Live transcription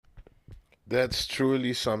That's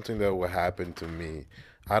truly something that will happen to me.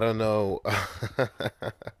 I don't know.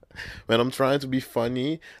 When I'm trying to be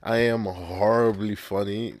funny, I am horribly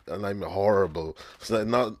funny, and I'm horrible.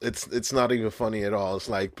 It's not even funny at all. It's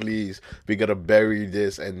like, please, we gotta bury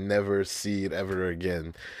this and never see it ever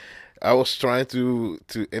again. I was trying to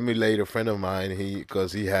emulate a friend of mine.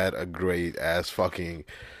 Because he had a great ass fucking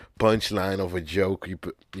punchline of a joke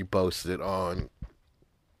he posted on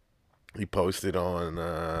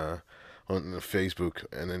Facebook,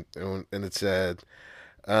 and it said,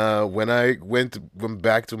 when I went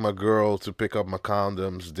back to my girl to pick up my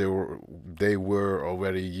condoms, they were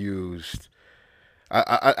already used.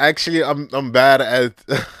 Actually, I'm bad at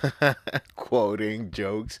quoting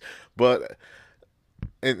jokes, but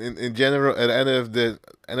in general, at the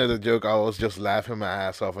end of the joke, I was just laughing my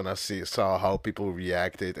ass off, and saw how people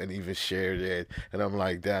reacted and even shared it, and I'm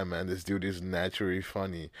like, damn man, this dude is naturally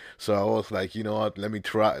funny. So I was like, you know what? Let me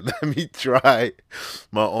try. Let me try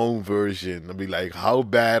my own version. I'll be like, how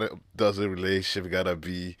bad does a relationship gotta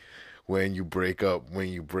be when you break up? When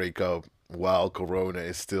you break up while Corona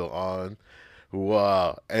is still on?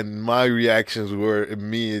 Wow. And my reactions were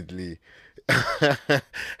immediately,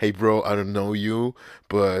 hey bro, I don't know you,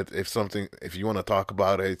 but if you want to talk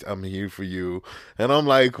about it, I'm here for you. And I'm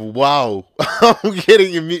like, wow. I'm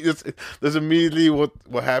getting immediate. That's immediately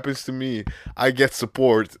what happens to me. I get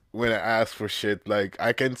support when I ask for shit. Like,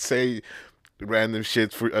 I can say random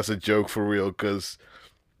shit for as a joke for real, because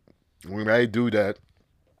when I do that,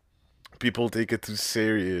 people take it too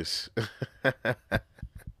serious.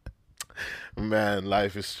 Man,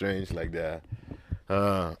 life is strange like that.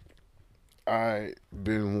 Uh, I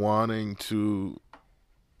been wanting to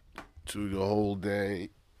the whole day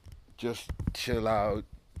just chill out,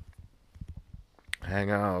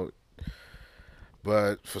 hang out,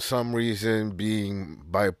 but for some reason, being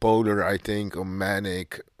bipolar, I think, or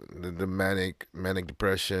manic, the manic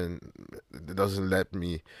depression, it doesn't let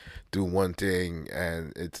me do one thing,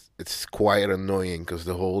 and it's quite annoying because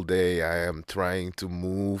the whole day I am trying to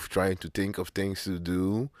move, trying to think of things to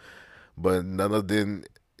do, but none of them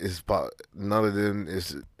is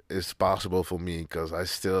possible for me because I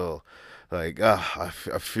still like I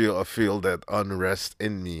feel that unrest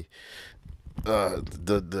in me.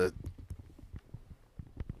 The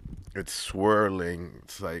It's swirling.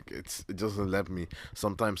 It's like it doesn't let me.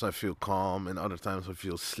 Sometimes I feel calm, and other times I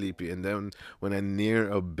feel sleepy. And then when I'm near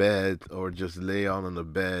a bed or just lay on the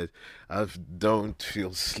bed, I don't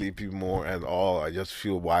feel sleepy more at all. I just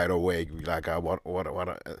feel wide awake. Like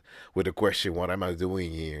with the question, what am I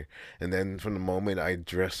doing here? And then from the moment I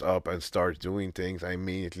dress up and start doing things, I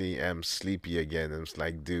immediately am sleepy again. And it's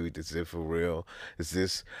like, dude, is it for real? Is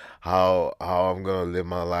this how I'm gonna live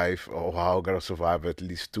my life, or how I'm gonna survive at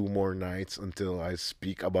least 2 more nights until I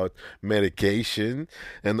speak about medication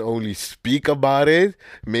and only speak about it?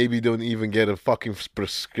 Maybe don't even get a fucking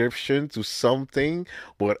prescription to something,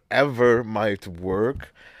 whatever might work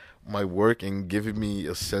and giving me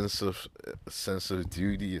a sense of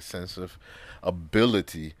duty, a sense of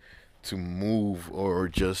ability to move, or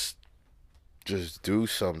just do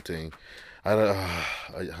something. I don't,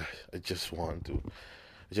 I just want to.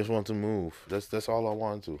 I just want to move. That's all I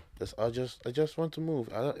want to. I just want to move.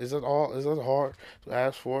 Is that all? Is that hard to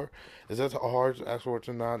ask for? Is that hard to ask for,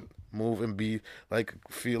 to not move and be like,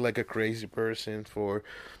 feel like a crazy person for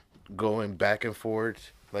going back and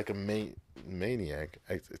forth like a maniac?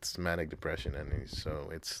 It's manic depression, and so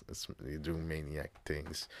it's you do maniac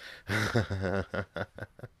things.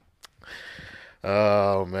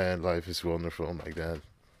 Oh man, life is wonderful like that.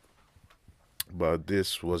 But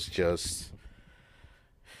this was just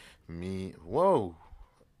me. Whoa.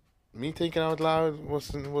 Me thinking out loud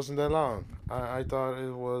wasn't that long. I thought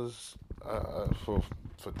it was for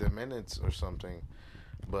 10 minutes or something,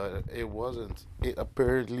 but it wasn't. It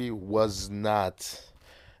apparently was not.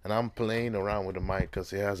 And I'm playing around with the mic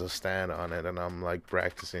because it has a stand on it, and I'm like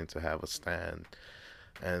practicing to have a stand,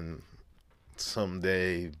 and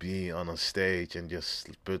someday be on a stage and just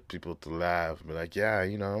put people to laugh. Be like, yeah,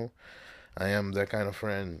 I am that kind of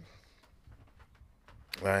friend.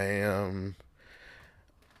 I am.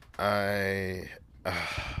 I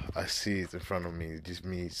I see it in front of me, just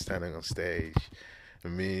me standing on stage,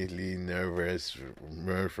 immediately nervous,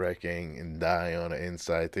 nerve wracking, and dying on the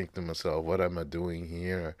inside. Think to myself, what am I doing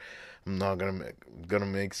here? I'm not gonna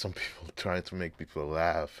make some people trying to make people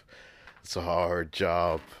laugh. It's a hard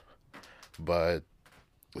job, but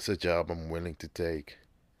it's a job I'm willing to take.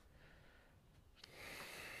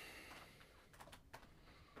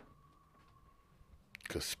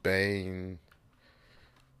 Cause Spain,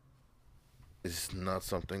 It's not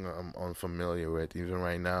something I'm unfamiliar with. Even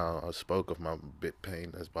right now, I spoke of my bit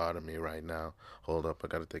pain that's bothering me right now. Hold up, I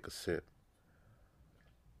gotta take a sip.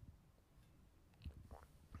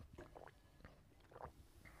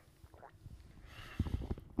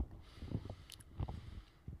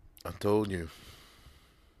 I told you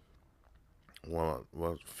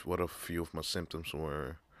what a few of my symptoms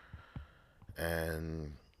were,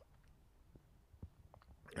 and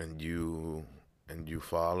and you and you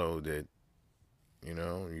followed it. You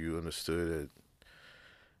know, you understood it,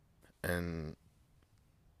 and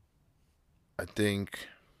I think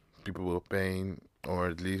people were paying, or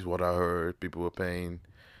at least what I heard, people were paying.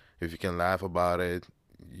 If you can laugh about it,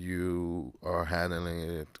 you are handling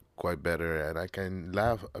it quite better, and I can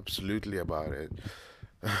laugh absolutely about it.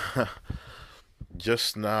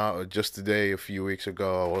 Just now, just today, a few weeks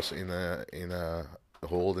ago, I was in a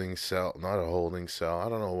holding cell, not a holding cell. I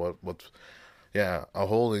don't know what. Yeah, a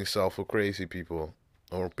holding cell for crazy people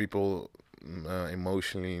or people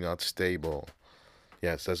emotionally not stable.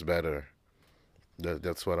 Yes, that's better.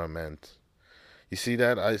 That's what I meant. You see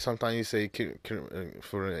that? I sometimes you say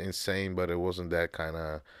for insane, but it wasn't that kind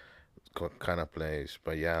of place.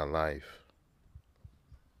 But yeah, life.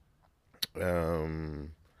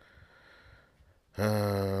 Um,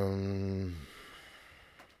 um,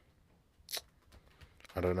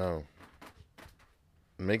 I don't know.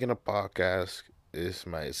 Making a podcast is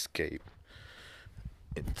my escape.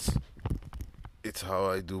 It's it's how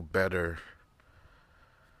I do better.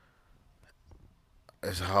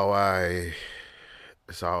 It's how I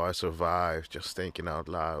it's how I survive. Just thinking out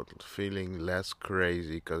loud, feeling less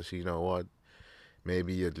crazy. Cause you know what?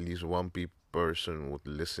 Maybe at least one person would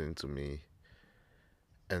listen to me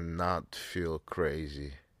and not feel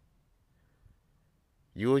crazy.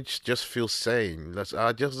 You would just feel sane. That's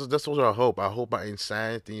what I hope. I hope my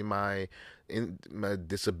insanity, my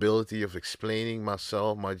disability of explaining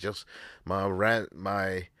myself, my rant,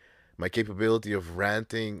 my capability of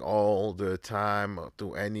ranting all the time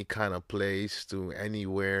to any kind of place, to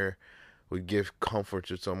anywhere, would give comfort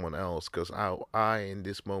to someone else. Cause I in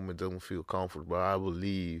this moment don't feel comfortable. I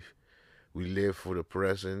believe we live for the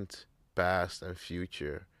present, past, and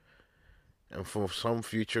future. And for some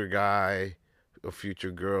future guy or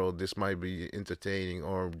future girl, this might be entertaining,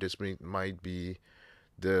 or this might be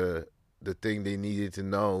the the thing they needed to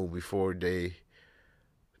know before they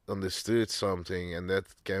understood something, and that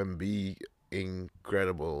can be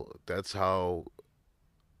incredible. That's how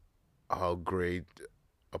great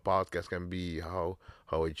a podcast can be, how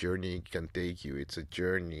a journey can take you. It's a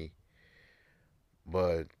journey,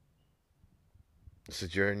 but it's a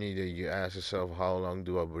journey that you ask yourself, how long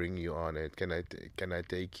do I bring you on it? Can I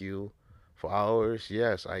take you for hours?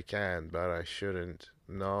 Yes, I can, but I shouldn't.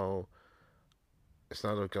 No, it's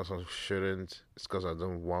not because I shouldn't. It's because I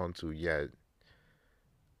don't want to yet.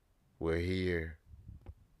 We're here.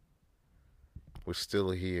 We're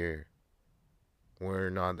still here. We're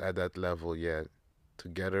not at that level yet.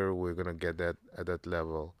 Together, we're gonna get that at that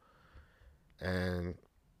level. And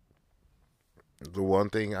the one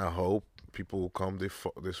thing I hope people will come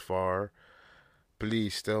this far.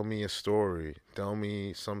 Please tell me a story. Tell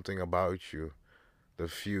me something about you. The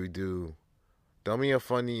few do. Tell me a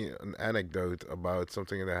funny an anecdote about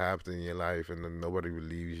something that happened in your life and then nobody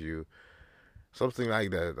believes you. Something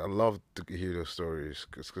like that. I love to hear those stories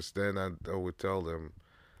because then I would tell them.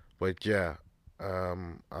 But yeah,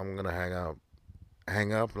 I'm gonna hang up.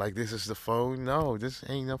 Hang up like this is the phone? No, this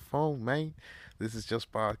ain't a phone, man. This is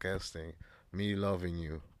just podcasting. Me loving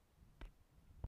you.